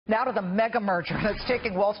Now to the mega merger that's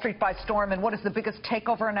taking Wall Street by storm. And what is the biggest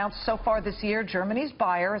takeover announced so far this year? Germany's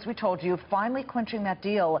buyer, as we told you, finally clinching that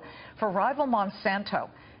deal for rival Monsanto.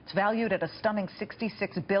 It's valued at a stunning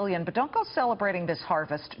 $66 billion. But don't go celebrating this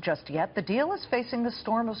harvest just yet. The deal is facing the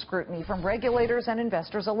storm of scrutiny from regulators and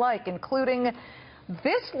investors alike, including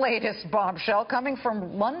this latest bombshell coming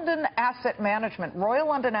from London Asset Management. Royal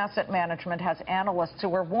London Asset Management has analysts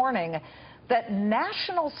who are warning that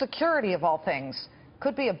national security, of all things,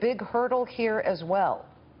 could be a big hurdle here as well.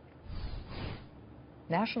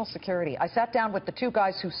 National security. I sat down with the two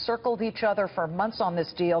guys who circled each other for months on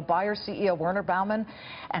this deal, Bayer CEO Werner Baumann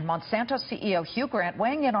and Monsanto CEO Hugh Grant,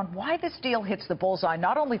 weighing in on why this deal hits the bullseye,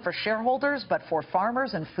 not only for shareholders, but for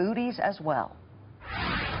farmers and foodies as well.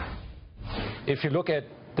 If you look at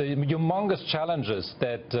the humongous challenges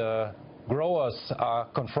that growers are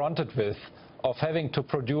confronted with of having to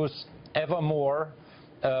produce ever more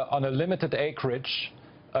on a limited acreage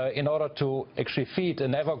in order to actually feed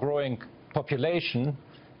an ever-growing population,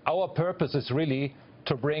 our purpose is really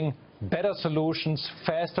to bring better solutions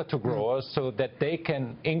faster to growers so that they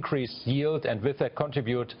can increase yield and with that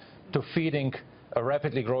contribute to feeding a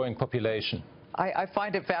rapidly growing population. I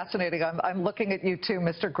find it fascinating. I'm looking at you too,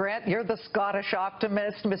 Mr. Grant. You're the Scottish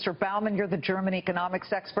optimist. Mr. Baumann, you're the German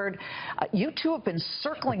economics expert. You two have been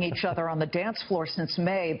circling each other on the dance floor since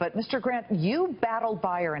May. But, Mr. Grant, you battled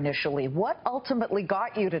Bayer initially. What ultimately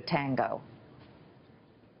got you to tango?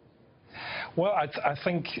 Well, I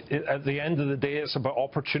think at the end of the day, it's about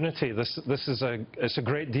opportunity. This is a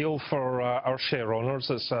great deal for our share owners.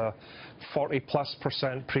 It's a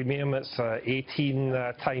 40+% premium. It's a 18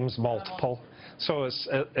 times multiple. So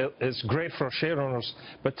it's great for our share owners.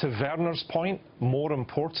 But to Werner's point, more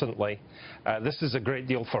importantly, this is a great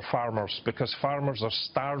deal for farmers because farmers are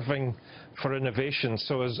starving for innovation.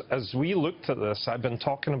 So as we looked at this, I've been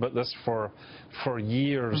talking about this for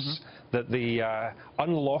years, that the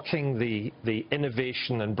unlocking the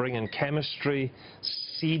innovation and bringing chemistry,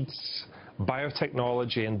 seeds,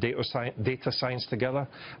 biotechnology and data science together,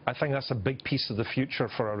 I think that's a big piece of the future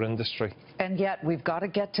for our industry. And yet, we've got to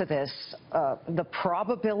get to this. The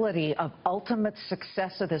probability of ultimate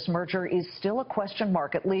success of this merger is still a question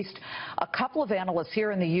mark. At least a couple of analysts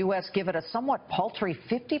here in the U.S. give it a somewhat paltry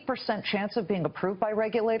 50% chance of being approved by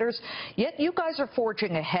regulators. Yet you guys are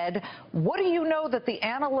forging ahead. What do you know that the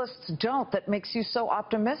analysts don't that makes you so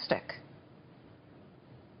optimistic?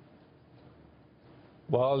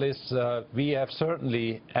 Well, Liz, we have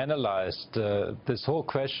certainly analyzed this whole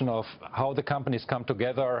question of how the companies come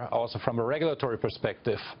together, also from a regulatory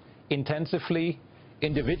perspective, intensively,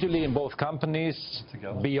 individually in both companies,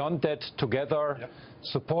 beyond that together,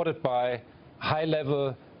 supported by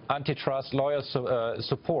high-level antitrust lawyer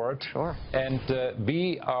support. Sure. And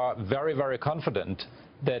we are very, very confident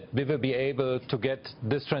that we will be able to get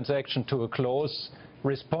this transaction to a close,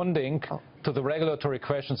 responding to the regulatory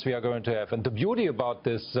questions we are going to have. And the beauty about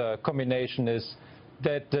this combination is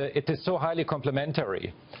that it is so highly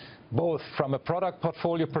complementary, both from a product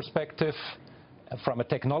portfolio perspective, from a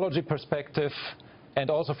technology perspective, and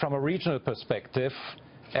also from a regional perspective.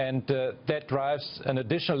 And that drives an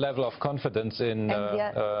additional level of confidence in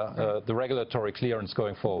the regulatory clearance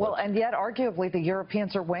going forward. Well, and yet, arguably, the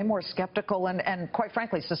Europeans are way more skeptical and quite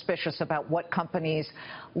frankly, suspicious about what companies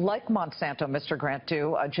like Monsanto, Mr. Grant,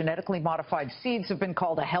 do. Genetically modified seeds have been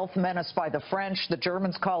called a health menace by the French. The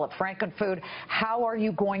Germans call it frankenfood. How are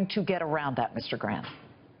you going to get around that, Mr. Grant?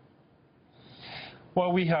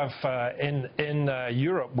 Well, we have in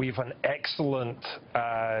Europe, we have an excellent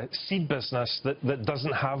seed business that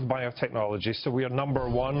doesn't have biotechnology. So we are number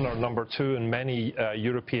one or number two in many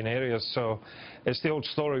European areas. So it's the old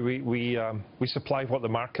story. We supply what the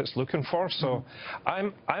market's looking for. So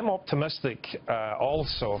I'm optimistic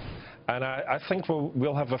also, and I think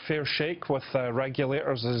we'll have a fair shake with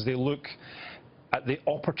regulators as they look at the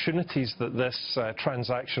opportunities that this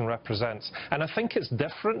transaction represents. And I think it's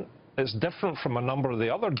different. It's different from a number of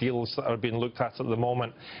the other deals that are being looked at the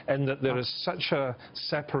moment, in that there is such a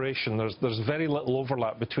separation. There's very little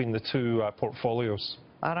overlap between the two portfolios.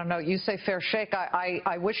 I don't know. You say fair shake.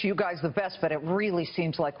 I wish you guys the best, but it really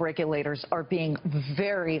seems like regulators are being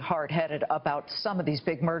very hard-headed about some of these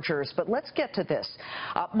big mergers. But let's get to this.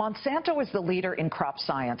 Monsanto is the leader in crop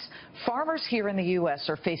science. Farmers here in the U.S.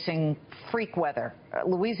 are facing freak weather.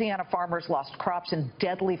 Louisiana farmers lost crops in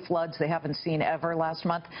deadly floods they haven't seen ever last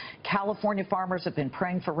month. California farmers have been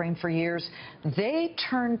praying for rain for years. They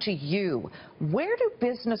turn to you. Where do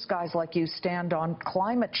business guys like you stand on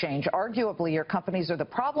climate change? Arguably, your companies are the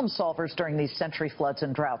problem solvers during these century floods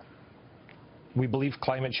and droughts. We believe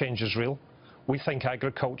climate change is real. We think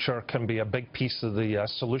agriculture can be a big piece of the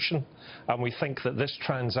solution, and we think that this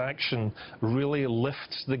transaction really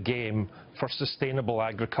lifts the game for sustainable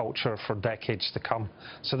agriculture for decades to come.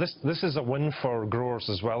 So this is a win for growers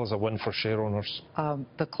as well as a win for share owners.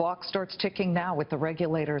 The clock starts ticking now with the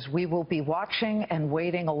regulators. We will be watching and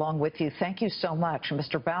waiting along with you. Thank you so much.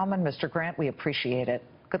 Mr. Baumann, Mr. Grant, we appreciate it.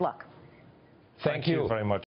 Good luck. Thank you very much.